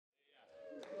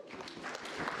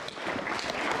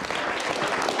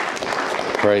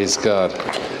Praise God.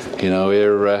 You know,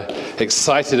 we're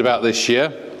excited about this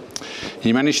year.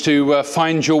 You managed to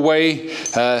find your way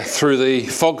through the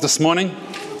fog this morning?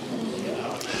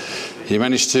 You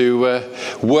managed to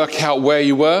work out where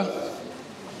you were?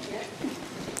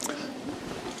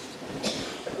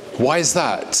 Why is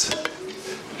that?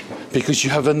 Because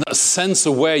you have a sense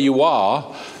of where you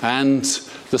are and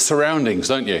the surroundings,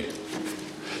 don't you?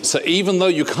 So even though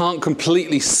you can't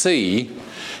completely see,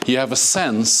 you have a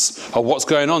sense of what's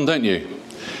going on, don't you?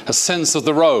 A sense of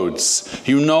the roads.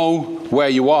 You know where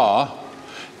you are,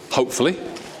 hopefully.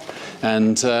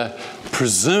 And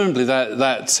presumably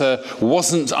that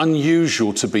wasn't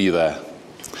unusual to be there.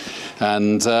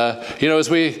 And, as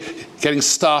we're getting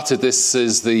started, this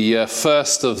is the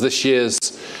first of this year's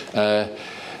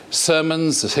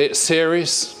sermons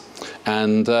series.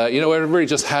 And, we really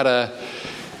just had a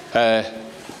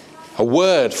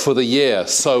word for the year.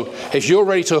 So if you're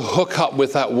ready to hook up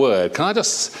with that word, can I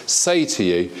just say to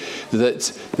you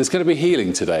that there's going to be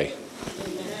healing today.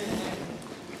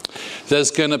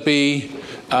 There's going to be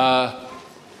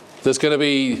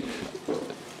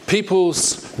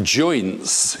people's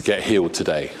joints get healed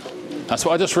today. That's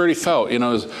what I just really felt,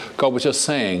 as God was just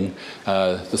saying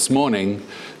this morning,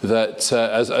 that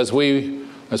as we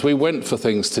went for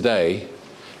things today,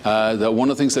 that one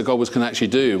of the things that God was going to actually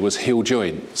do was heal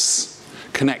joints,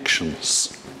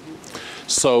 connections.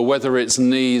 So whether it's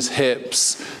knees,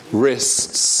 hips,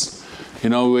 wrists,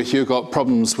 if you've got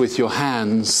problems with your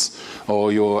hands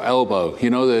or your elbow,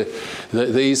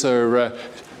 these are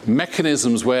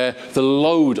mechanisms where the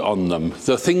load on them,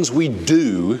 the things we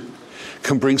do,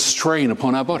 can bring strain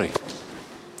upon our body.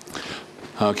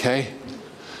 Okay?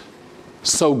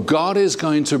 So God is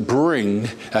going to bring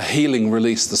a healing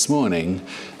release this morning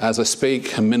as I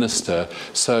speak and minister.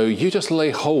 So you just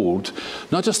lay hold,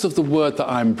 not just of the word that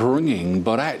I'm bringing,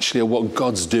 but actually of what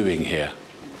God's doing here.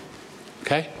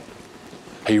 Okay?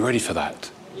 Are you ready for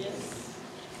that? Yes.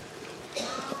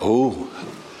 Oh,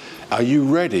 are you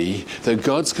ready that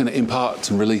God's going to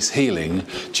impart and release healing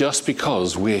just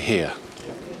because we're here?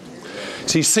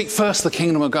 So you seek first the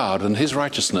kingdom of God and his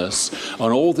righteousness,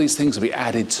 and all these things will be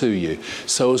added to you.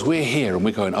 So as we're here and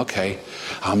we're going, okay,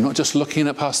 I'm not just looking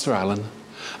at Pastor Alan,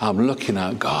 I'm looking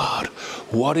at God.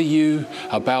 What are you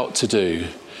about to do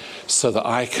so that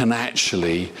I can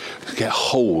actually get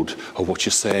hold of what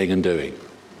you're saying and doing?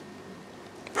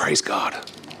 Praise God.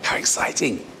 How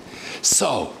exciting.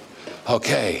 So,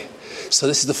 okay. So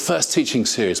this is the first teaching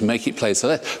series, Make It Plain.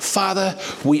 So Father,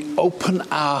 we open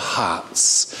our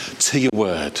hearts to your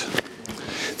word,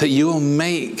 that you will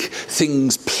make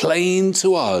things plain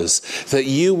to us, that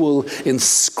you will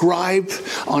inscribe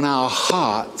on our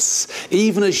hearts,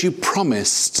 even as you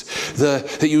promised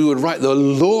that you would write the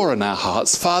law in our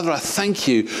hearts. Father, I thank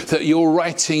you that you're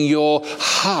writing your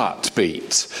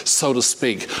heartbeat, so to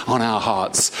speak, on our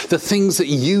hearts. The things that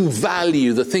you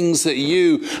value, the things that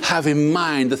you have in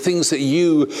mind, the things that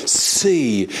you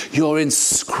see, you're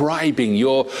inscribing,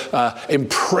 you're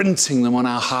imprinting them on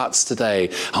our hearts today.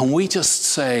 And we just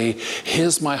say,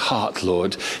 here's my heart,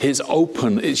 Lord. It's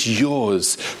open. It's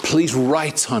yours. Please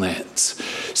write on it.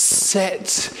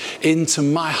 Set into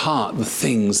my heart the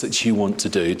things that you want to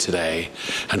do today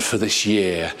and for this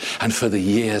year and for the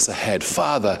years ahead.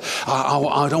 Father,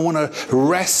 I don't want to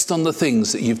rest on the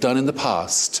things that you've done in the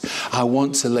past. I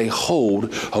want to lay hold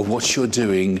of what you're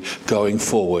doing going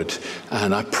forward.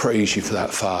 And I praise you for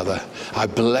that, Father. I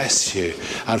bless you.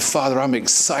 And Father, I'm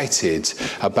excited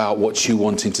about what you're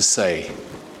wanting to say.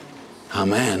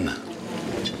 Amen.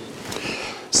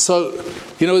 So,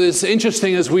 it's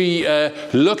interesting as we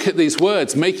look at these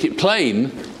words, make it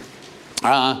plain.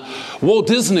 Walt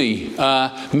Disney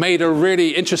made a really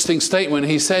interesting statement.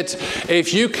 He said,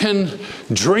 if you can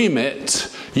dream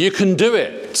it, you can do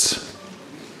it.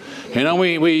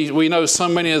 We know so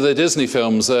many of the Disney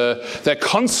films, they're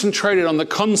concentrated on the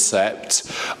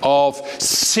concept of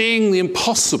seeing the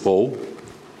impossible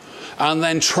and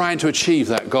then trying to achieve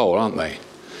that goal, aren't they?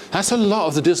 That's a lot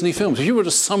of the Disney films. If you were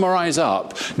to summarize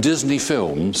up Disney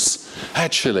films,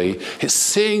 actually, it's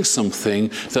seeing something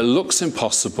that looks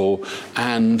impossible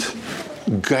and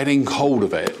getting hold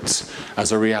of it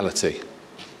as a reality.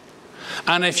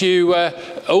 And if you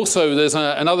also, there's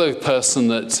another person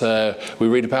that we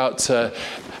read about.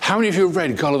 How many of you have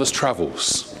read Gulliver's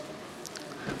Travels?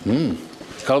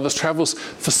 Gulliver's Travels.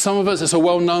 For some of us, it's a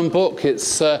well-known book.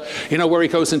 It's, where he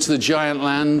goes into the giant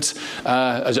land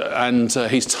and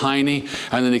he's tiny,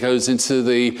 and then he goes into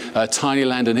the tiny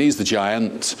land and he's the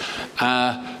giant.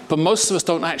 But most of us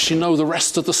don't actually know the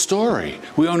rest of the story.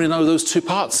 We only know those two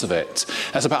parts of it.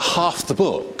 That's about half the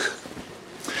book.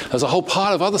 There's a whole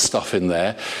pile of other stuff in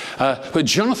there. But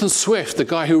Jonathan Swift, the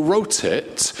guy who wrote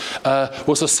it,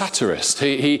 was a satirist.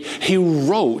 He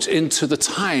wrote into the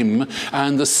time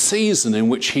and the season in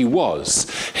which he was.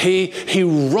 He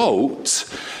wrote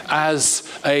as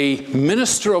a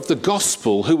minister of the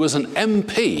gospel who was an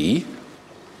MP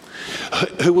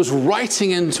who was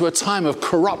writing into a time of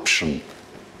corruption.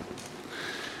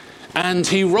 And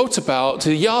he wrote about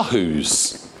the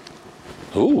Yahoos.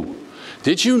 Oh,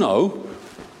 did you know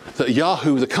that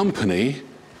Yahoo, the company,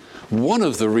 one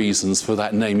of the reasons for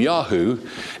that name Yahoo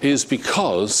is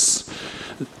because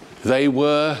they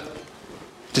were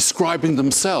describing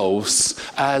themselves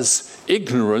as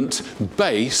ignorant,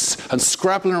 base, and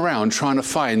scrabbling around trying to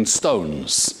find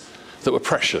stones that were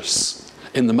precious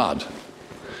in the mud.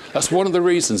 That's one of the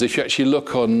reasons, if you actually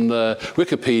look on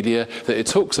Wikipedia, that it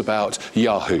talks about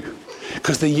Yahoo.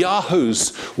 Because the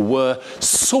Yahoos were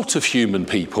sort of human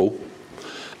people,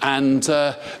 and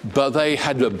but they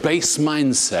had a base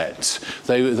mindset.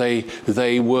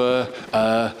 They were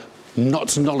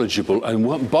not knowledgeable and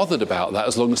weren't bothered about that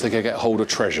as long as they could get hold of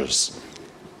treasures.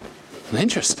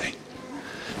 Interesting.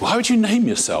 Why would you name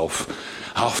yourself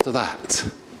after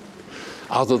that?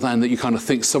 Other than that you kind of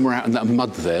think somewhere out in that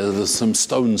mud there's some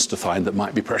stones to find that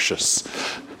might be precious.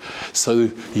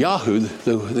 So Yahoo,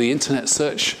 the internet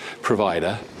search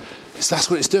provider, that's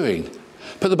what it's doing.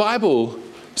 But the Bible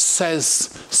says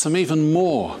some even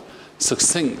more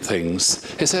succinct things.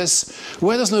 It says,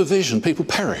 where there's no vision, people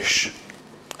perish.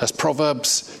 That's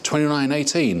Proverbs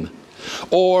 29:18.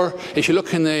 Or if you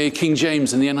look in the King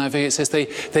James and the NIV, it says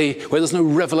where there's no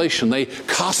revelation, they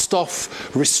cast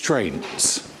off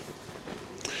restraint.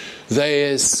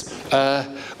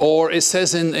 Or it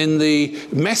says in the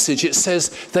Message, it says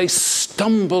they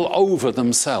stumble over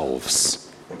themselves.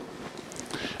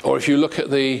 Or if you look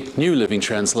at the New Living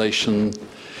Translation,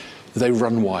 they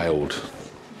run wild.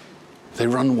 They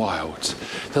run wild.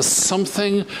 There's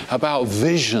something about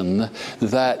vision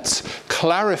that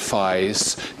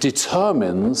clarifies,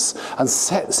 determines, and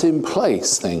sets in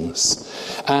place things.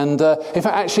 And in fact,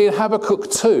 actually in Habakkuk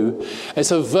 2,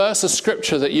 it's a verse of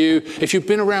scripture that if you've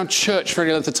been around church for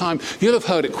any length of time, you'll have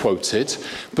heard it quoted.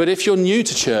 But if you're new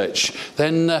to church,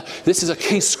 then this is a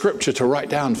key scripture to write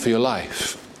down for your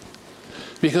life.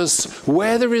 Because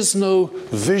where there is no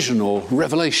vision or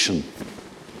revelation,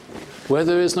 where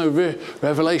there is no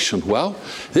revelation, well,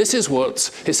 this is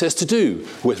what it says to do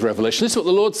with revelation. This is what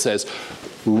the Lord says.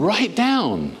 Write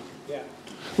down. Yeah.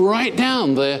 Write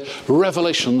down the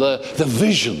revelation, the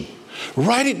vision.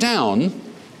 Write it down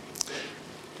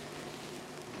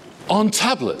on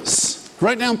tablets.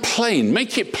 Write down plain.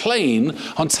 Make it plain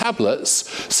on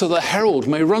tablets so the herald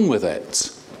may run with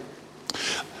it.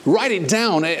 Write it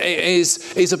down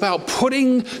is about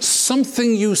putting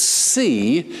something you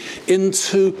see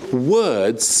into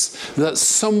words that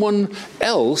someone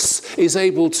else is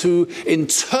able to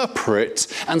interpret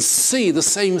and see the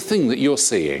same thing that you're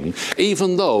seeing,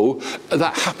 even though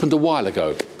that happened a while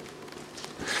ago.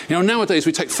 You know, nowadays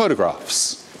we take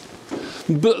photographs.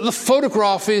 But the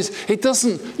photograph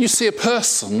you see a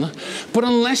person, but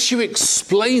unless you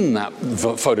explain that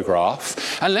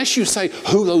photograph, unless you say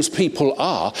who those people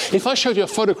are, if I showed you a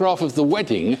photograph of the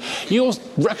wedding, you'll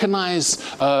recognize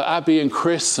Abby and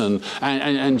Chris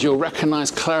and you'll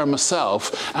recognize Claire and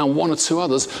myself and one or two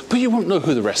others, but you won't know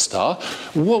who the rest are.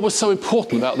 What was so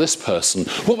important about this person?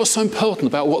 What was so important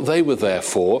about what they were there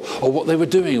for, or what they were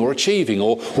doing or achieving,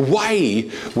 or why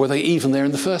were they even there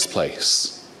in the first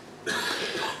place?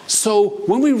 So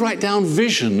when we write down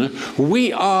vision,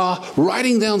 we are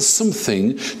writing down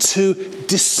something to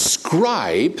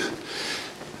describe,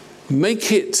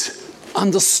 make it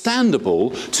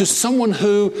understandable to someone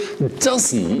who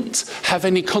doesn't have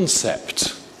any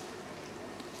concept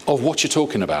of what you're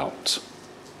talking about.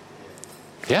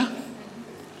 Yeah?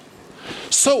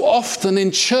 So often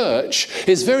in church,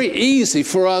 it's very easy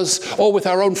for us, or with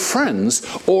our own friends,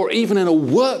 or even in a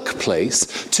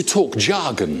workplace, to talk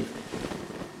jargon.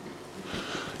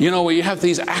 You know, where you have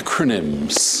these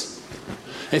acronyms.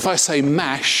 If I say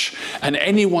MASH, and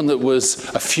anyone that was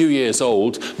a few years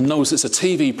old knows it's a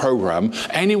TV program,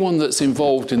 anyone that's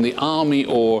involved in the army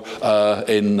or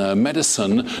in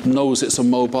medicine knows it's a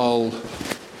mobile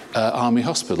army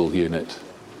hospital unit,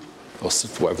 or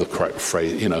whatever the correct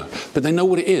phrase, you know. But they know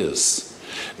what it is.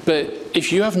 But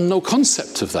if you have no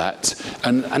concept of that,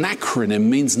 an acronym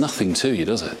means nothing to you,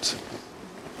 does it?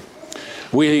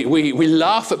 We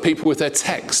laugh at people with their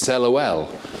texts, LOL.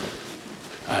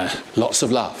 Lots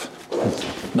of love.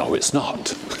 No, it's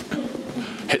not.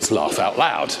 It's laugh out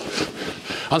loud.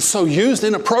 And so used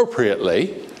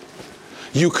inappropriately,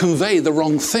 you convey the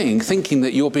wrong thing, thinking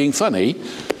that you're being funny,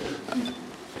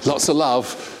 Lots of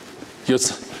love.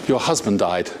 Your husband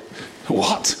died.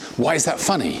 What? Why is that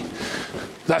funny?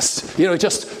 That's,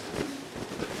 just,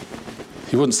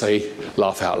 you wouldn't say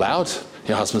laugh out loud.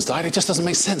 Your husband's died. It just doesn't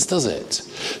make sense, does it?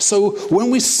 So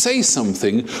when we say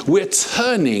something, we're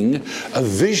turning a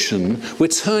vision, we're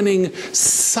turning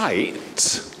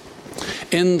sight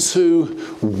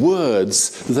into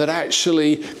words that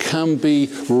actually can be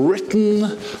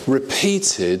written,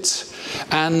 repeated,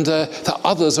 and that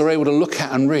others are able to look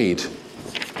at and read.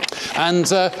 And,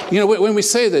 when we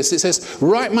say this, it says,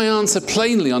 write my answer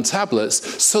plainly on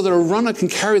tablets so that a runner can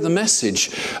carry the message.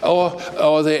 Or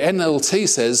the NLT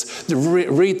says,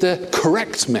 read the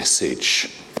correct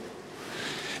message.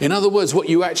 In other words, what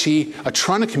you actually are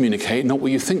trying to communicate, not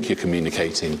what you think you're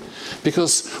communicating.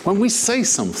 Because when we say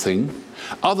something,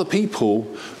 other people,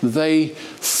 they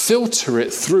filter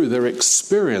it through their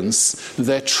experience,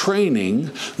 their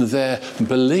training, their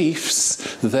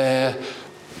beliefs, their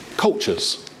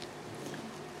cultures.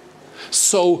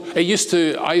 So I used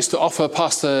to offer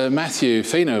Pastor Matthew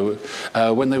Fino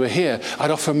when they were here.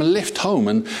 I'd offer him a lift home,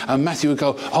 and Matthew would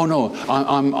go, "Oh no,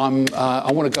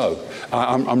 I want to go.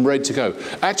 I'm ready to go."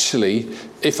 Actually,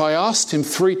 if I asked him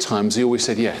 3 times, he always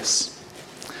said yes,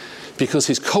 because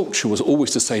his culture was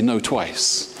always to say no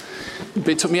twice. But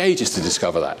it took me ages to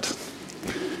discover that.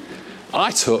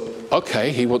 I took,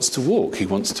 okay, he wants to walk, he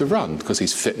wants to run, because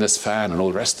he's fitness fan and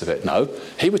all the rest of it. No,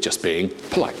 he was just being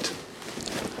polite.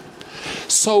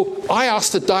 So I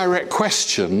asked a direct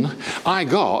question, I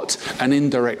got an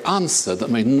indirect answer that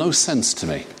made no sense to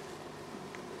me.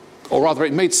 Or rather,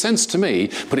 it made sense to me,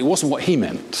 but it wasn't what he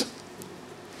meant.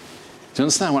 Do you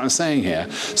understand what I'm saying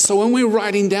here? So when we're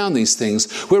writing down these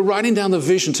things, we're writing down the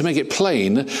vision to make it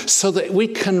plain so that we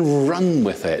can run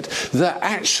with it. That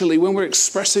actually, when we're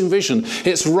expressing vision,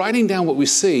 it's writing down what we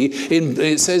see.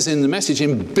 It says in the message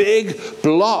in big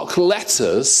block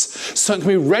letters, so it can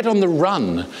be read on the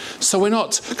run. So we're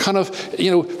not kind of,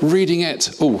 reading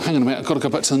it. Oh, hang on a minute, I've got to go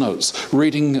back to the notes.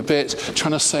 Reading a bit,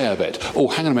 trying to say a bit. Oh,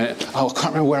 hang on a minute, I can't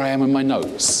remember where I am in my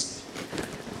notes.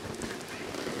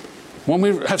 When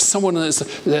we have someone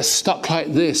they're stuck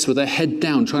like this with their head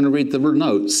down trying to read the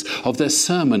notes of their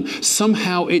sermon,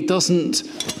 somehow it doesn't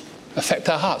affect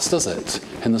our hearts, does it?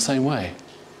 In the same way,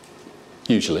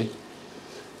 usually.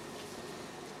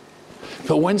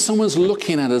 But when someone's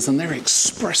looking at us and they're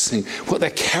expressing what they're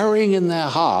carrying in their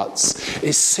hearts,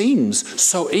 it seems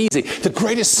so easy. The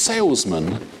greatest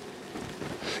salesman,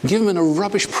 give him a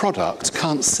rubbish product,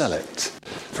 can't sell it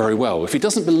very well. If he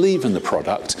doesn't believe in the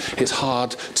product, it's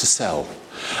hard to sell.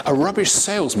 A rubbish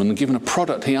salesman, given a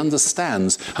product he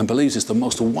understands and believes is the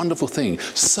most wonderful thing,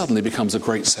 suddenly becomes a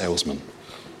great salesman.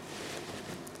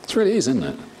 It really is, isn't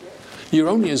it? You're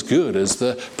only as good as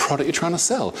the product you're trying to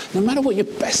sell. No matter what your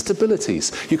best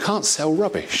abilities, you can't sell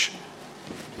rubbish.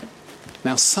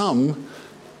 Now, some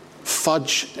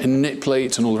fudge and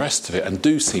manipulate and all the rest of it and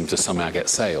do seem to somehow get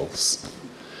sales.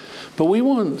 But we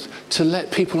want to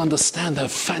let people understand the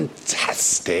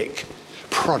fantastic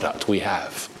product we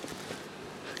have.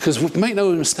 Because make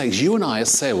no mistakes, you and I are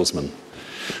salesmen.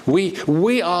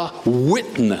 We are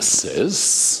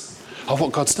witnesses of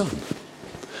what God's done,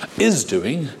 is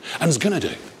doing, and is going to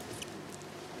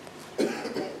do.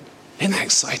 Isn't that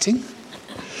exciting?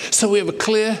 So we have a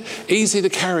clear, easy to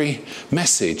carry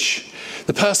message.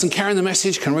 The person carrying the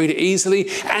message can read it easily,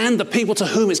 and the people to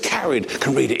whom it's carried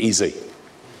can read it easy.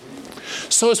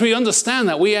 So as we understand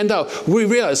that, we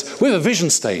realize we have a vision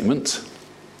statement,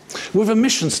 we have a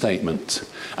mission statement.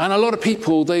 And a lot of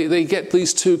people, they get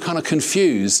these two kind of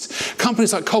confused.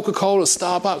 Companies like Coca-Cola,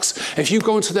 Starbucks, if you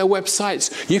go into their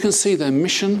websites, you can see their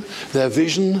mission, their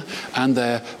vision, and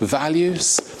their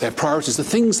values, their priorities, the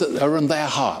things that are in their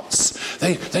hearts.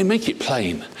 They make it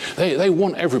plain. They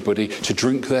want everybody to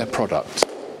drink their product.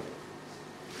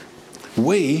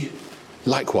 We,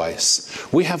 likewise,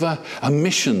 we have a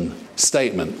mission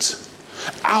statement.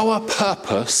 Our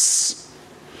purpose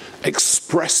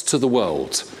expressed to the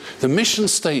world. The mission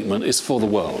statement is for the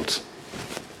world.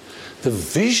 The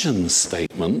vision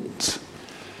statement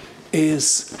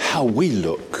is how we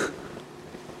look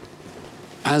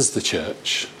as the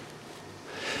church.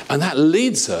 And that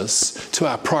leads us to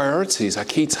our priorities, our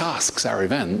key tasks, our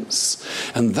events.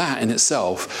 And that in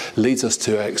itself leads us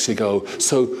to actually go,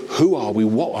 so who are we?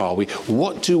 What are we?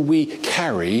 What do we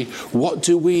carry? What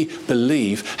do we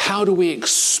believe? How do we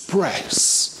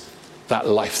express that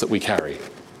life that we carry?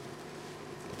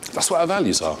 That's what our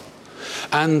values are.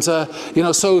 And,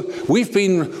 so we've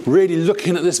been really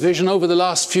looking at this vision over the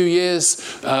last few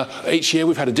years. Each year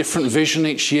we've had a different vision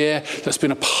each year that's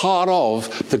been a part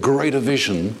of the greater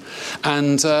vision.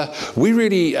 And we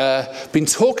really been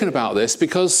talking about this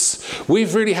because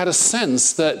we've really had a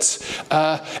sense that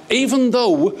even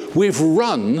though we've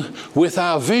run with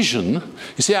our vision,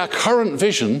 you see, our current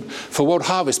vision for World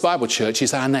Harvest Bible Church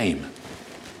is our name.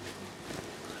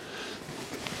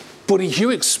 But if you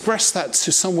express that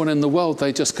to someone in the world,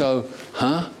 they just go,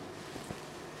 huh?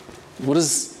 What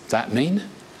does that mean?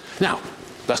 Now,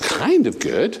 that's kind of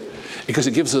good because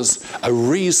it gives us a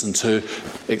reason to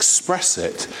express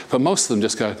it. But most of them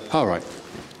just go, all right.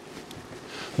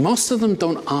 Most of them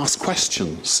don't ask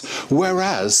questions.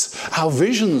 Whereas our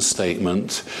vision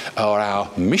statement, or our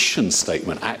mission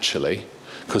statement actually,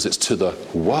 because it's to the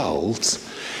world,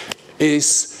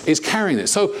 is carrying it.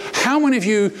 So how many of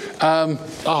you,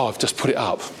 I've just put it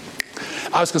up.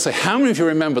 I was going to say, how many of you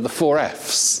remember the 4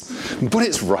 F's? But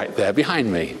it's right there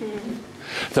behind me.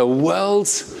 The world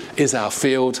is our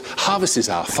field, harvest is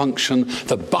our function,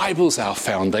 the Bible's our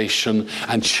foundation,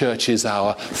 and church is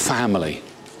our family.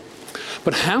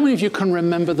 But how many of you can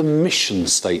remember the mission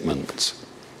statement?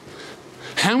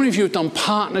 How many of you have done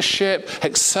partnership,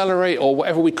 accelerate, or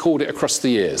whatever we called it across the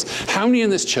years? How many in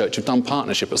this church have done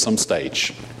partnership at some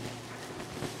stage?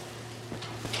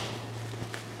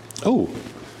 Oh,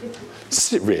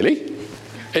 really?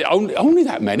 Only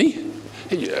that many?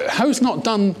 Who's not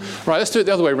done? Right, let's do it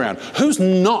the other way around. Who's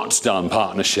not done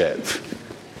partnership?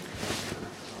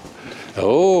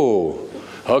 Oh,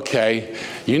 okay.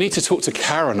 You need to talk to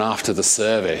Karen after the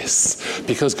service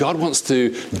because God wants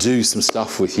to do some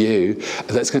stuff with you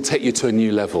that's going to take you to a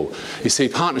new level. You see,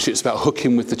 partnership is about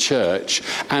hooking with the church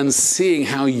and seeing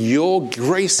how your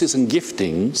graces and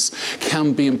giftings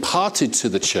can be imparted to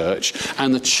the church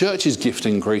and the church's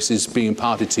gifting graces being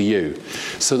imparted to you.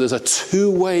 So there's a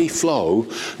two-way flow,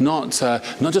 not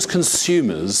just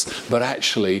consumers, but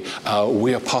actually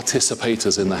we are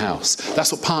participators in the house.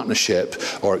 That's what partnership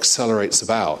or accelerate's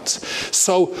about.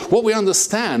 So what we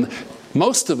understand,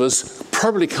 most of us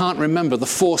probably can't remember the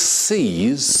 4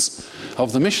 C's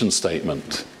of the mission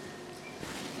statement.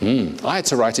 I had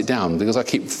to write it down because I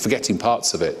keep forgetting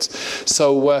parts of it.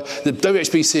 So the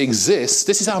WHBC exists.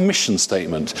 This is our mission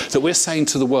statement that we're saying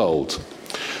to the world.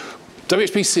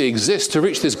 WHBC exists to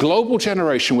reach this global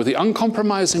generation with the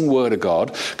uncompromising Word of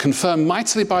God, confirmed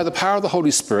mightily by the power of the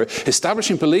Holy Spirit,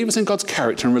 establishing believers in God's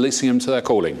character and releasing them to their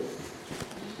calling.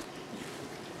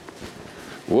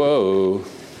 Whoa,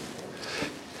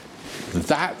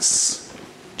 that's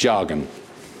jargon.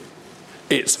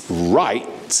 It's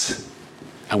right,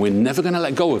 and we're never going to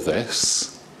let go of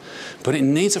this, but it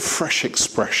needs a fresh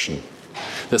expression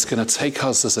that's going to take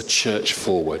us as a church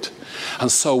forward. And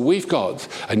so we've got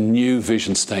a new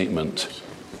vision statement,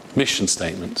 mission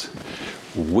statement.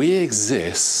 We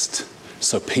exist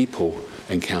so people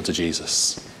encounter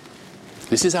Jesus.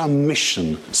 This is our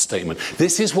mission statement.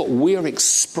 This is what we are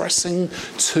expressing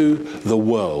to the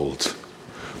world.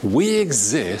 We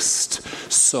exist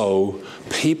so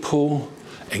people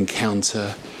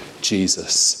encounter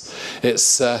Jesus.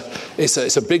 It's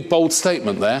a big, bold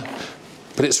statement there,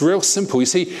 but it's real simple. You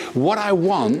see, what I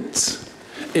want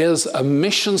is a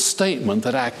mission statement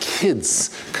that our kids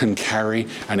can carry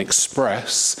and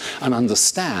express and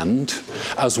understand,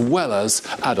 as well as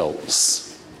adults.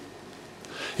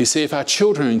 You see, if our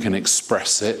children can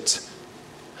express it,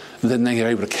 then they are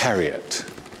able to carry it.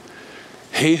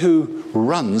 He who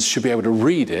runs should be able to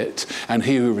read it, and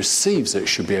he who receives it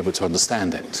should be able to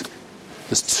understand it.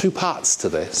 There's 2 parts to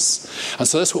this. And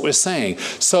so that's what we're saying.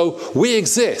 So we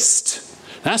exist.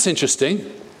 That's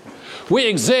interesting. We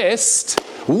exist.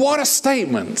 What a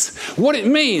statement. What it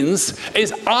means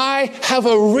is I have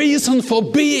a reason for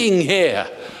being here.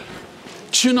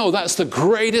 Do you know that's the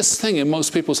greatest thing in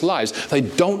most people's lives? They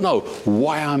don't know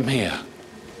why I'm here.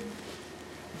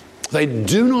 They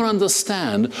do not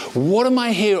understand, what am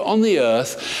I here on the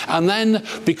earth? And then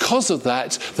because of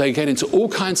that, they get into all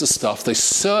kinds of stuff. They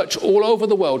search all over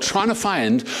the world trying to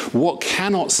find what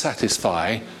cannot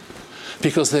satisfy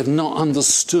because they've not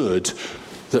understood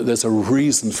that there's a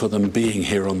reason for them being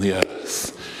here on the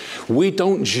earth. We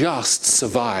don't just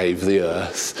survive the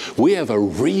earth. We have a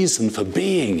reason for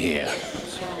being here.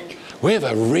 We have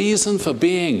a reason for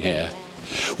being here.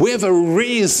 We have a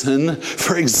reason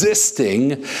for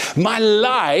existing. My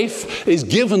life is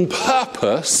given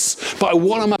purpose by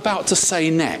what I'm about to say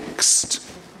next.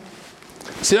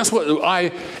 See, that's what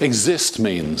I exist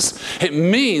means. It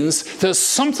means there's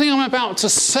something I'm about to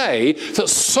say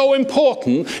that's so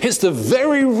important, it's the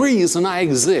very reason I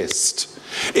exist.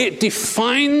 It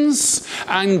defines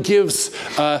and gives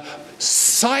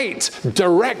sight,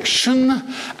 direction,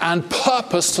 and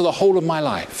purpose to the whole of my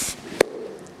life.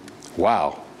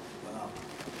 Wow.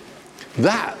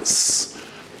 That's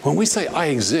when we say I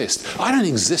exist. I don't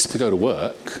exist to go to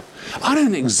work. I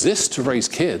don't exist to raise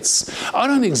kids. I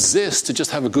don't exist to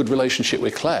just have a good relationship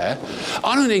with Claire.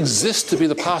 I don't exist to be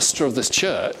the pastor of this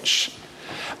church.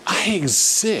 I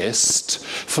exist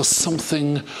for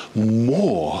something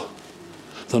more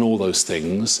than all those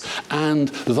things. And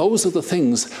those are the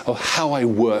things of how I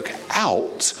work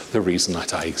out the reason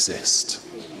that I exist.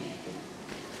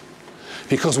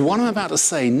 Because what I'm about to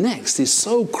say next is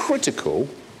so critical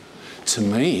to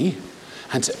me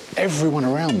and to everyone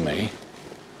around me,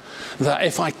 that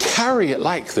if I carry it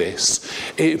like this,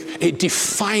 it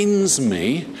defines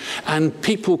me, and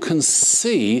people can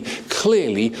see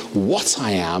clearly what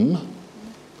I am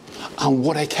and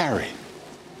what I carry.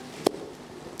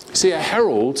 See, a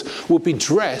herald would be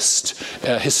dressed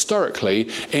historically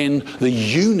in the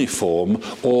uniform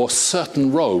or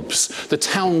certain robes. The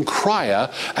town crier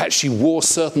actually wore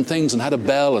certain things and had a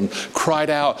bell and cried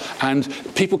out, and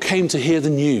people came to hear the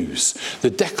news. The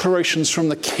declarations from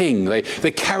the king, they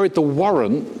carried the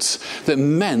warrant that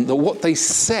meant that what they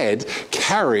said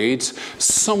carried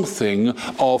something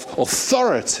of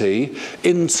authority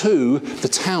into the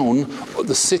town,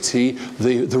 the city,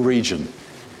 the region.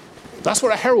 That's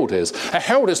what a herald is. A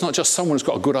herald is not just someone who's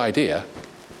got a good idea.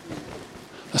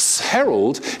 A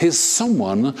herald is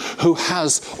someone who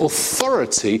has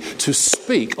authority to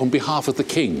speak on behalf of the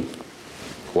king.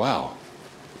 Wow.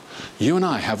 You and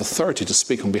I have authority to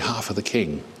speak on behalf of the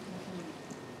king.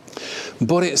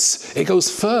 But it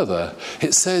goes further.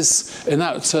 It says in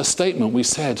that statement we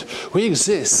said, we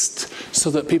exist so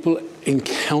that people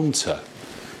encounter.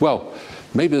 Well,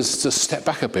 maybe let's just step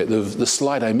back a bit. The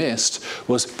slide I missed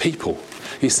was people.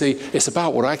 You see, it's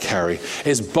about what I carry.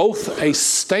 It's both a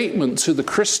statement to the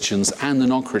Christians and the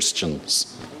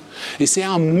non-Christians. You see,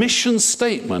 our mission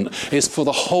statement is for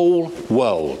the whole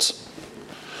world.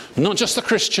 Not just the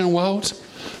Christian world,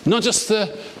 not just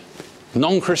the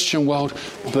non-Christian world,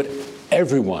 but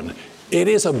everyone. It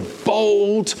is a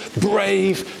bold,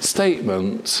 brave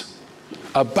statement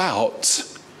about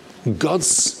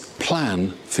God's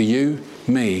plan for you,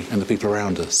 me, and the people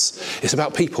around us. It's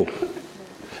about people.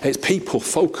 It's people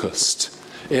focused.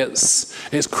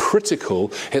 It's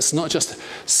critical. It's not just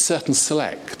certain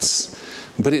selects,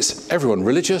 but it's everyone,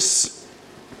 religious,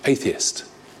 atheist,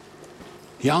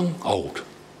 young, old,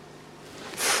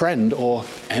 friend or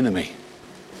enemy.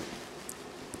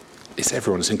 It's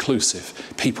everyone. It's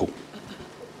inclusive. People.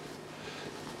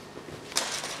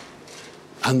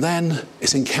 And then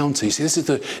it's encounter. You see,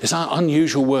 it's an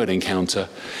unusual word, encounter.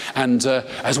 And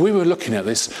as we were looking at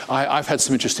this, I've had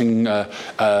some interesting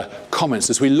comments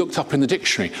as we looked up in the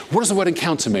dictionary. What does the word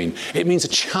encounter mean? It means a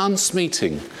chance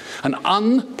meeting, an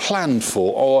unplanned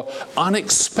for or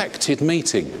unexpected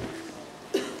meeting.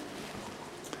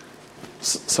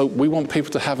 So we want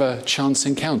people to have a chance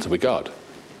encounter with God.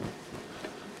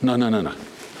 No.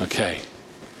 Okay.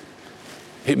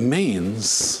 It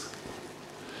means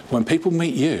when people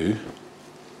meet you,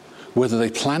 whether they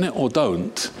plan it or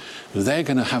don't, they're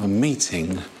going to have a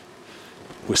meeting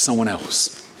with someone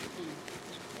else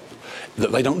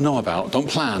that they don't know about, don't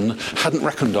plan, hadn't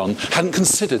reckoned on, hadn't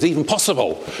considered even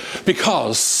possible.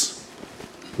 Because,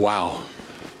 wow,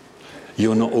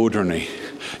 you're not ordinary.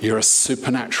 You're a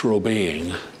supernatural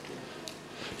being.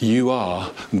 You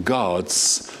are God's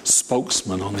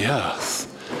spokesman on the earth.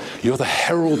 You're the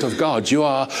herald of God. You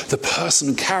are the person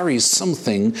who carries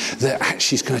something that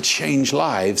actually is going to change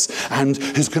lives and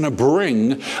who's going to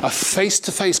bring a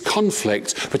face-to-face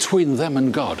conflict between them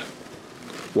and God.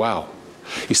 Wow.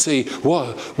 You see,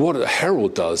 what a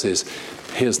herald does is,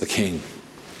 here's the king.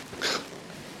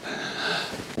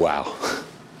 Wow.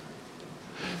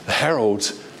 The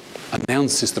herald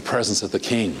announces the presence of the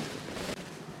king,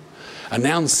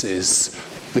 announces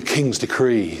the king's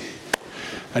decree,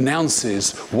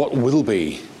 announces what will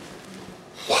be.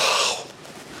 Wow.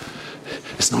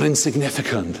 It's not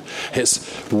insignificant.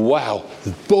 It's, wow,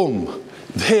 boom,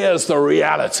 here's the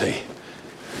reality.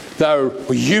 Though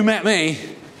you met me,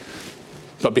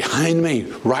 but behind me,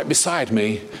 right beside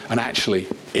me, and actually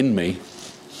in me,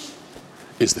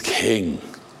 is the king.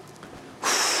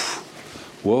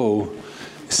 Whoa,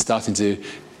 it's starting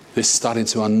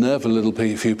to unnerve a little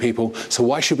few people. So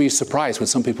why should we be surprised when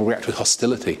some people react with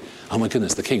hostility? Oh my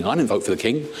goodness, the king. I didn't vote for the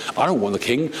king. I don't want the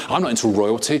king. I'm not into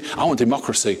royalty. I want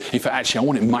democracy. In fact, actually, I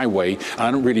want it my way. And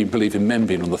I don't really believe in men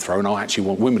being on the throne. I actually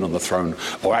want women on the throne.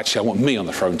 Or actually, I want me on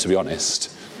the throne, to be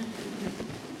honest.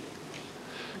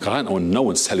 Because I don't know, no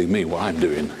one's telling me what I'm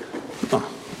doing.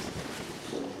 Oh.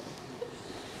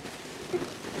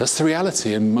 That's the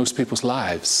reality in most people's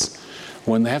lives.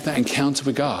 When they have that encounter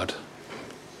with God,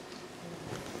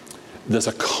 there's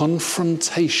a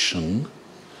confrontation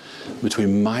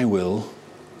between my will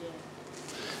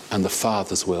and the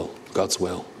Father's will, God's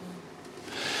will.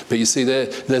 But you see,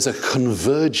 there's a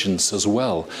convergence as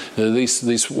well.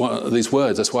 These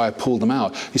words, that's why I pulled them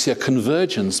out. You see, a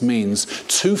convergence means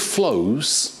two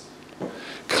flows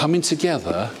coming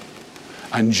together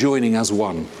and joining as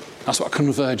one. That's what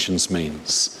convergence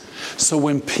means. So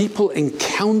when people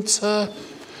encounter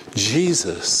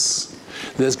Jesus,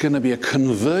 there's going to be a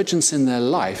convergence in their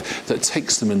life that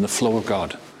takes them in the flow of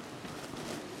God.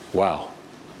 Wow.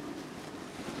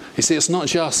 You see, it's not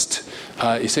just,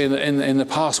 you see, in the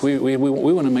past, we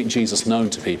want to make Jesus known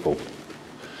to people.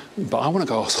 But I want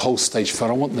to go a whole stage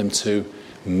further. I want them to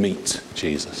meet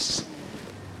Jesus.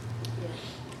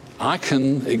 I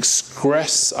can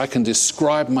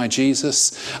describe my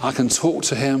Jesus. I can talk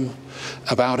to him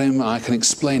about him. I can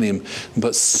explain him. But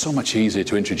it's so much easier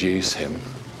to introduce him,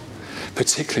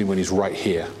 particularly when he's right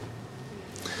here.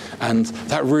 And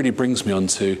that really brings me on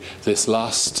to this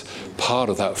last part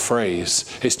of that phrase.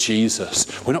 It's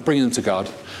Jesus. We're not bringing him to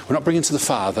God. We're not bringing him to the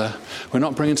Father. We're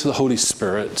not bringing him to the Holy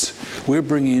Spirit. We're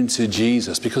bringing him to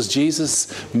Jesus, because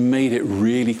Jesus made it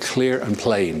really clear and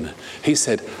plain. He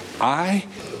said, I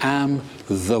am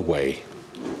the way.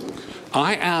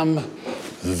 I am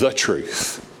the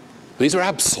truth. These are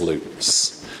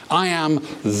absolutes. I am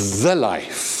the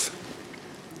life.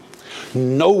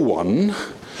 No one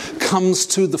comes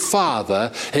to the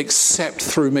Father except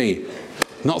through me.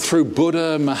 Not through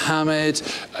Buddha, Muhammad,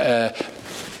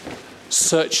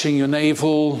 searching your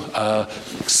navel,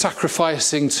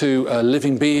 sacrificing to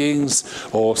living beings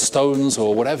or stones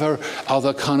or whatever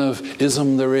other kind of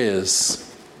ism there is.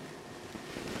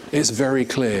 It's very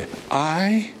clear.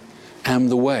 I am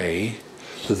the way,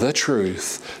 the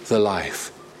truth, the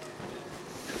life.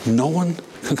 No one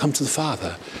can come to the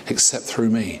Father except through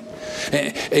me.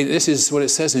 This is what it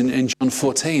says in John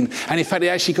 14. And in fact, it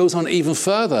actually goes on even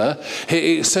further.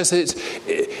 It says that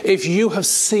if you have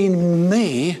seen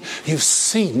me, you've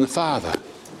seen the Father.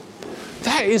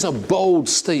 That is a bold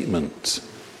statement.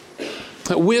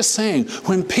 That we're saying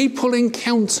when people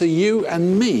encounter you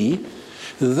and me,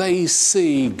 they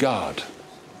see God.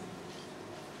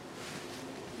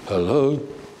 Hello?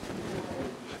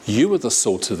 You are the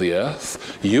salt of the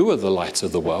earth. You are the light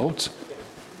of the world.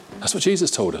 That's what Jesus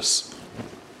told us.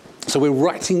 So we're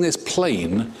writing this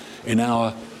plain in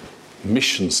our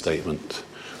mission statement.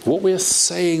 What we're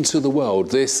saying to the world,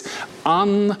 this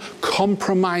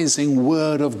uncompromising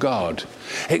word of God,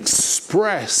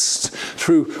 expressed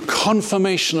through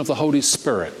confirmation of the Holy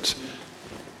Spirit,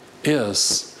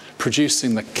 is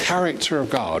producing the character of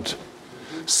God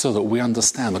so that we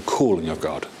understand the calling of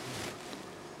God.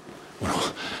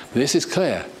 Well, this is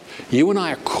clear. You and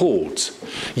I are called.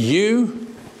 You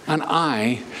and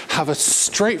I have a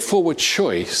straightforward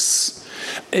choice.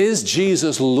 Is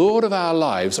Jesus Lord of our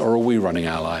lives, or are we running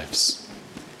our lives?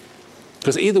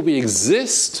 Because either we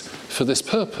exist for this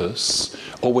purpose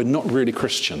or we're not really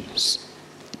Christians.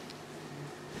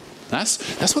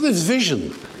 That's what this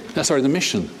vision, the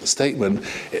mission statement,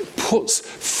 it puts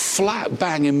flat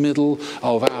bang in the middle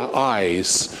of our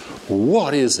eyes.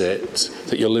 What is it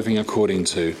that you're living according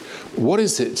to? What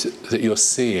is it that you're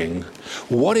seeing?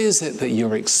 What is it that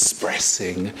you're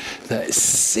expressing that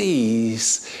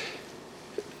sees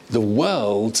the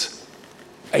world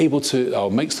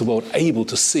makes the world able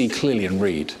to see clearly and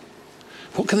read?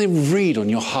 What can they read on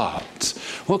your heart?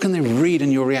 What can they read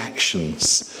in your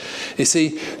reactions? You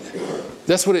see,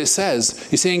 that's what it says.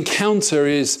 You see, encounter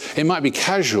it might be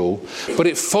casual, but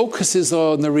it focuses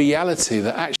on the reality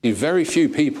that actually very few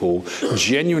people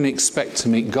genuinely expect to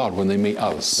meet God when they meet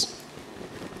us.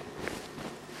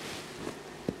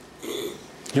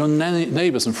 Your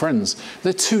neighbours and friends,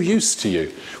 they're too used to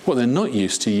you. Well, they're not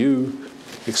used to you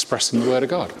expressing the Word of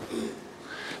God.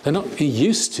 They're not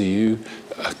used to you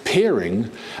appearing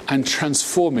and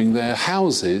transforming their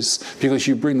houses because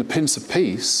you bring the Prince of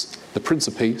Peace,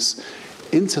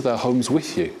 into their homes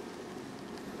with you.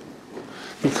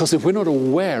 Because if we're not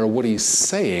aware of what he's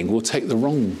saying, we'll take the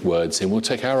wrong words in, we'll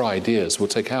take our ideas, we'll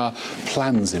take our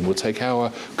plans in, we'll take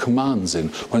our commands in.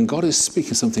 When God is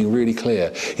speaking something really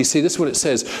clear. You see, this is what it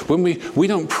says. When we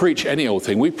don't preach any old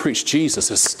thing, we preach Jesus,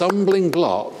 a stumbling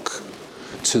block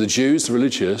to the Jews, the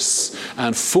religious,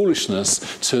 and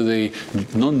foolishness to the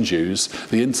non-Jews,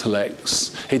 the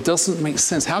intellects. It doesn't make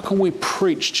sense. How can we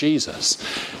preach Jesus?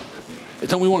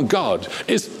 Don't we want God?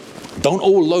 Don't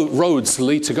all roads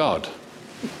lead to God?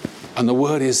 And the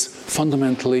word is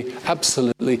fundamentally,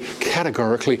 absolutely,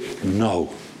 categorically,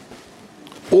 no.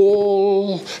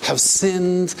 All have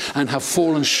sinned and have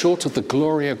fallen short of the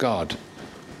glory of God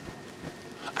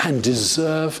and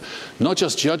deserve not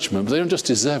just judgment, but they don't just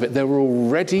deserve it. They're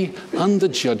already under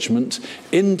judgment,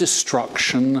 in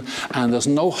destruction, and there's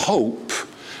no hope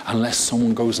unless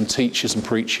someone goes and teaches and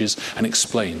preaches and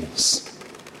explains.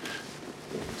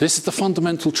 This is the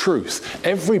fundamental truth.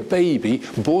 Every baby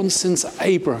born since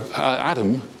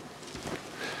Adam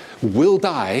will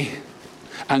die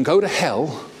and go to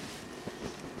hell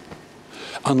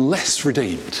unless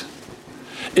redeemed.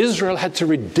 Israel had to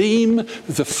redeem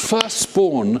the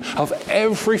firstborn of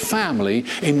every family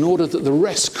in order that the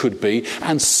rest could be,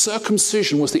 and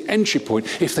circumcision was the entry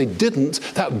point. If they didn't,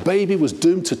 that baby was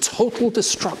doomed to total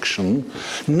destruction,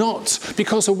 not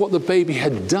because of what the baby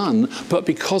had done, but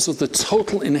because of the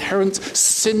total inherent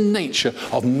sin nature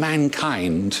of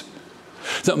mankind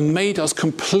that made us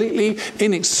completely,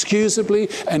 inexcusably,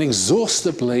 and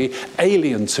exhaustively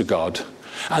alien to God.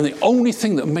 And the only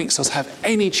thing that makes us have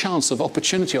any chance of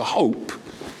opportunity or hope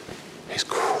is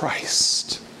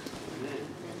Christ.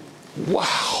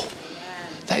 Wow.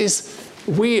 That is,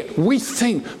 we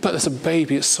think, but as a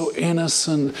baby, it's so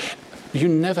innocent. You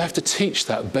never have to teach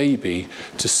that baby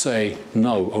to say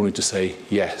no, only to say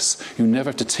yes. You never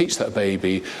have to teach that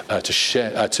baby to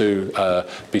share, to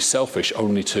be selfish,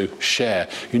 only to share.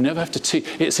 You never have to teach.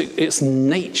 Its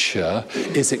nature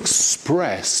is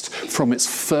expressed from its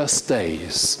first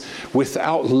days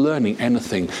without learning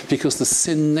anything, because the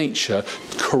sin nature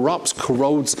corrupts,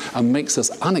 corrodes, and makes us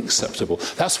unacceptable.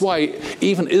 That's why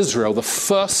even Israel, the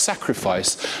first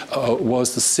sacrifice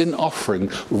was the sin offering,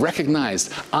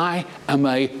 recognized, I am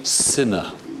a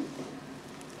sinner.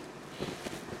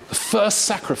 The first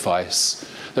sacrifice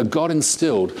that God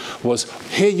instilled was,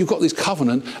 here you've got this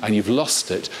covenant and you've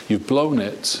lost it, you've blown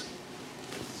it.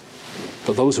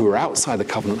 But those who are outside the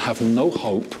covenant have no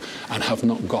hope and have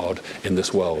not God in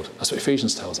this world. That's what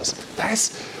Ephesians tells us.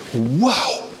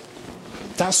 Wow!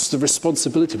 That's the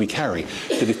responsibility we carry.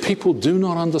 That if people do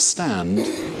not understand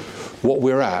what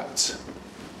we're at,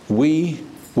 we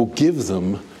will give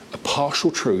them a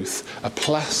partial truth, a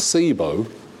placebo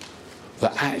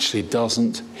that actually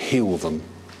doesn't heal them.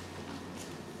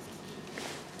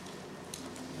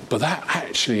 But that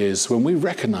actually is when we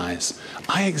recognize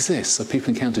I exist so people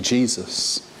encounter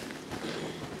Jesus.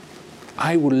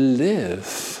 I will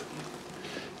live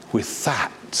with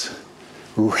that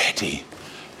ready.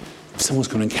 Someone's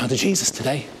going to encounter Jesus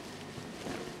today.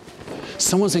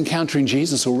 Someone's encountering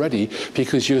Jesus already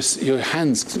because your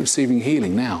hand's receiving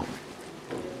healing now.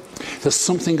 There's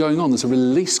something going on. There's a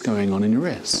release going on in your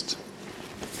wrist.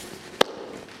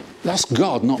 That's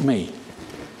God, not me.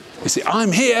 You see,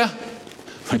 I'm here.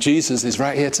 But Jesus is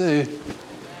right here too.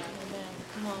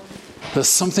 There's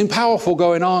something powerful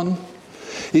going on.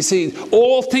 You see,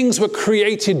 all things were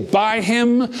created by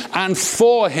him and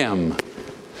for him.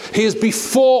 He is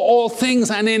before all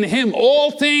things, and in him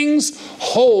all things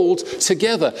hold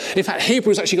together. In fact,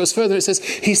 Hebrews actually goes further. It says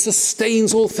he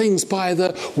sustains all things by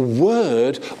the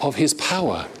word of his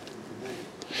power.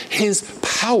 His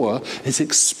power is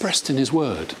expressed in his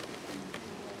word.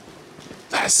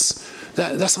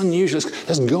 That's unusual.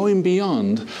 That's going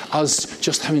beyond us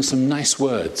just having some nice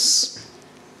words.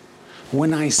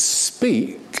 When I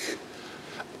speak,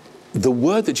 the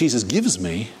word that Jesus gives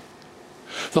me,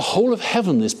 the whole of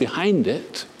heaven is behind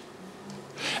it,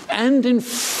 and in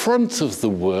front of the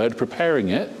word, preparing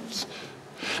it,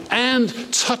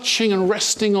 and touching and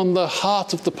resting on the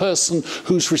heart of the person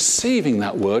who's receiving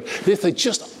that word. If they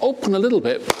just open a little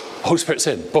bit, Holy Spirit's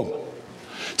in, boom.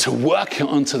 To work it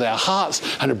onto their hearts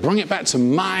and to bring it back to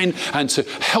mind and to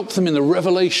help them in the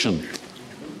revelation.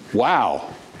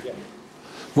 Wow.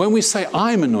 When we say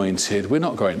I'm anointed, we're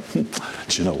not going, do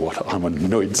you know what, I'm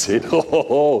anointed.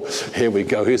 Oh, here we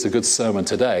go, here's a good sermon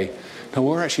today. No,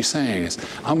 what we're actually saying is,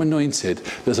 I'm anointed.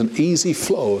 There's an easy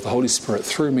flow of the Holy Spirit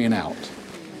through me and out.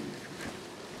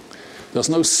 There's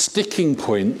no sticking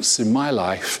points in my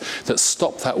life that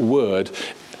stop that word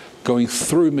going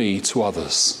through me to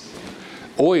others.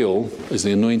 Oil, is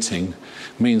the anointing,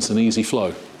 means an easy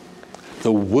flow.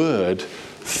 The word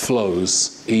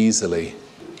flows easily.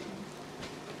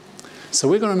 So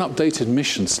we've got an updated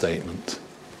mission statement.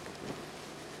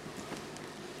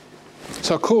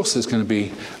 So of course there's going to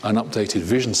be an updated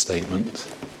vision statement.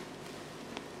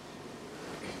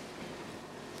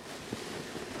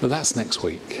 But that's next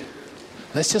week.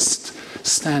 Let's just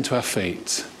stand to our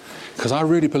feet, because I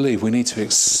really believe we need to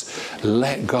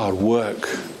let God work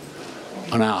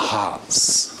on our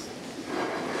hearts.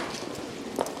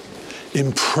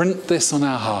 Imprint this on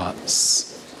our hearts.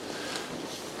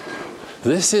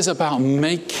 This is about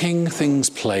making things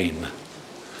plain.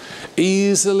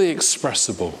 easily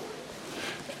expressible,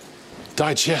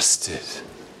 digested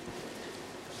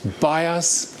by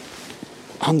us,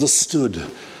 understood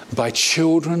by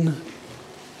children.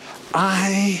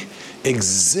 I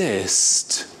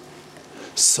exist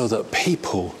so that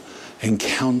people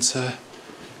encounter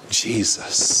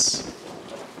Jesus.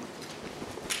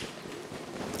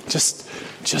 Just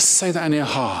say that in your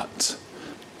heart.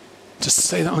 Just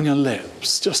say that on your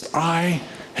lips. Just, I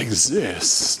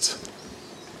exist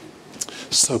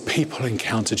so people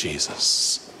encounter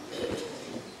Jesus.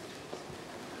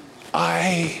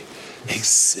 I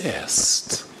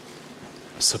exist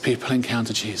so people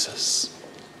encounter Jesus.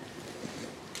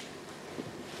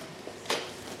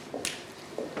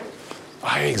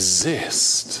 I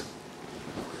exist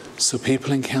so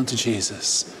people encounter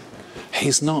Jesus.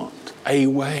 He's not a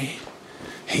way,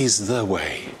 he's the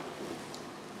way.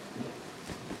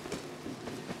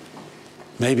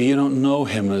 Maybe you don't know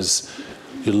him as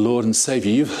your Lord and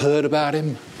Savior. You've heard about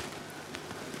him.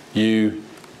 You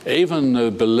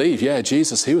even believe, yeah,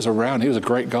 Jesus, he was around. He was a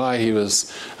great guy. He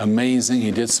was amazing. He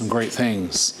did some great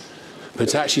things. But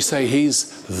to actually say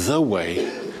he's the way,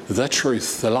 the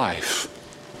truth, the life,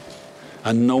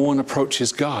 and no one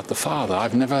approaches God, the Father.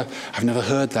 I've never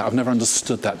heard that. I've never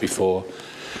understood that before.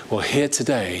 Well, here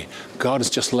today, God is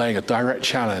just laying a direct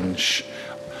challenge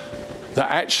that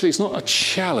actually is not a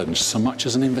challenge so much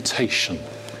as an invitation.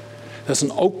 There's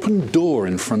an open door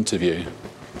in front of you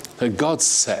that God's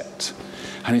set.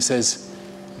 And he says,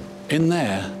 in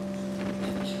there,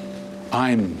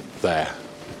 I'm there.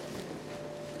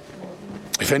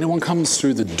 If anyone comes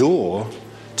through the door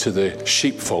to the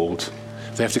sheepfold,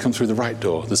 they have to come through the right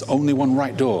door. There's only one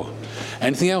right door.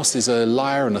 Anything else is a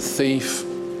liar and a thief.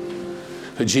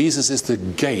 But Jesus is the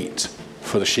gate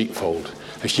for the sheepfold.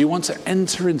 If you want to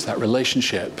enter into that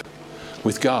relationship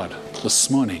with God this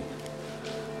morning,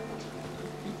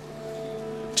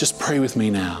 just pray with me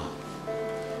now.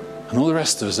 And all the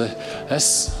rest of us,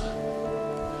 let's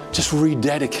just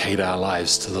rededicate our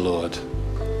lives to the Lord.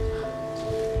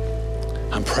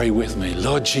 And pray with me.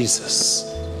 Lord Jesus,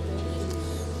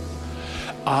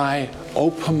 I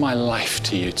open my life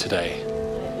to you today.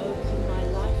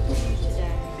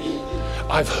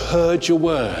 I've heard your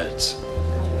word.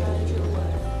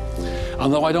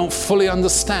 And though I don't fully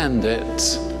understand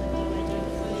it,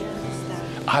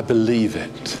 I believe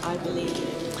it.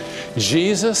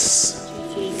 Jesus,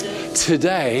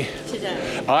 today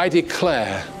I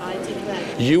declare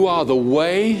you are the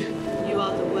way,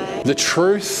 the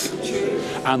truth,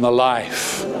 and the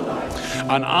life.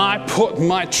 And I put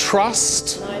my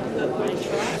trust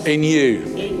in you,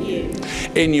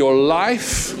 in your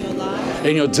life,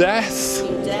 in your death,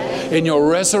 in your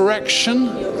resurrection,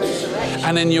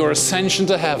 and in your ascension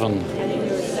to heaven.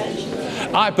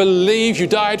 I believe you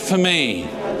died for me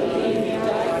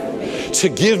to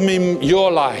give me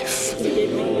your life.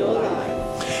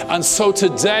 And so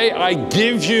today I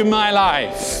give you my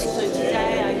life.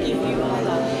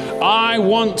 I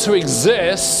want to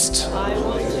exist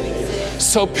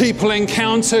so people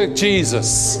encounter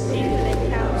Jesus.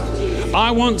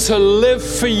 I want to live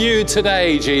for you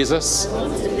today, Jesus.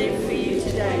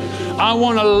 I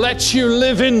want to let you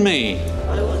live in me.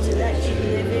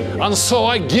 And so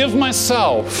I give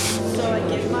myself,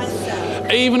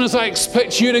 even as I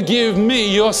expect you to give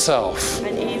me yourself.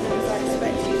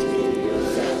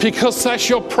 Because that's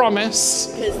your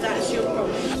promise.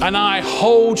 And I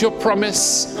hold your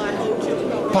promise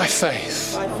by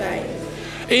faith.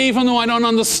 Even though I don't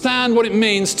understand what it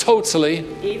means totally,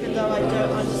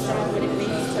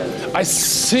 I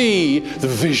see the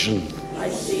vision.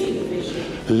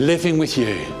 Living with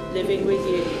you.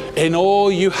 In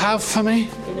all you have for me.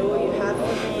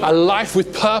 A life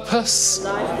with purpose.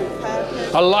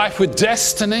 A life with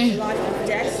destiny.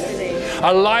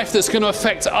 A life that's going to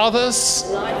affect others.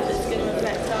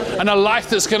 And a life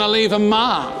that's going to leave a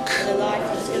mark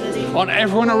on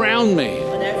everyone around me.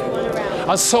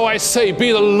 And so I say,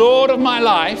 be the Lord of my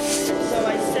life,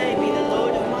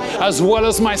 as well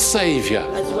as my Savior.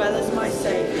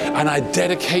 And I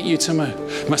dedicate you to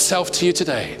myself to you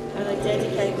today.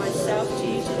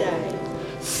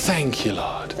 Thank you,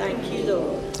 Lord.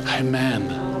 Amen.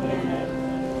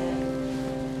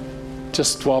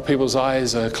 Just while people's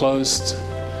eyes are closed,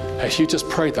 if you just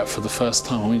prayed that for the first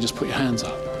time, why don't you just put your hands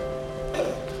up?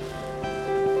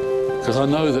 Because I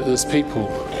know that there's people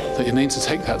that you need to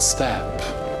take that step.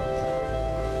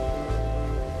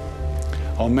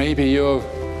 Or maybe you're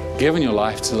giving your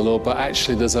life to the Lord, but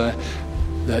actually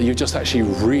you've just actually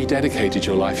rededicated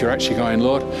your life. You're actually going,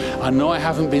 Lord, I know I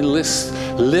haven't been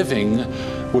living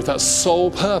with that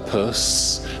sole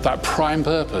purpose, that prime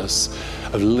purpose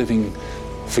of living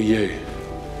for you.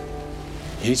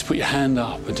 You need to put your hand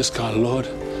up and just go, Lord,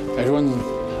 everyone,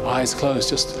 eyes closed,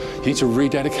 just, you need to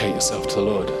rededicate yourself to the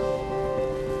Lord.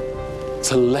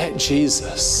 To let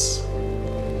Jesus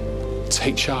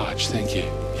take charge. Thank you.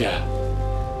 Yeah.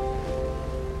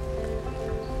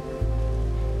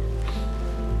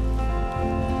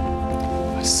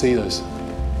 I see those.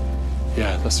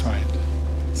 Yeah, that's right.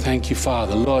 Thank you,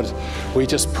 Father. Lord, we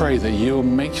just pray that you'll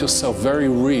make yourself very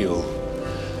real.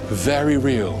 Very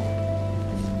real.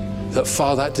 That,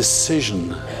 Father, that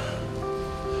decision,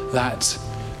 that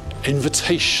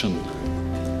invitation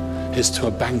is to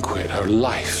a banquet, a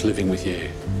life living with you,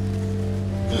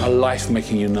 a life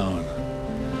making you known.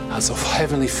 And so,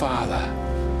 Heavenly Father,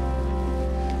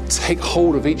 take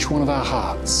hold of each one of our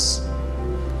hearts.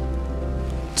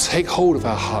 Take hold of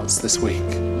our hearts this week.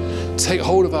 Take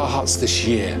hold of our hearts this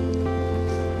year.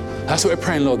 That's what we're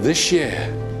praying, Lord, this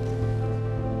year.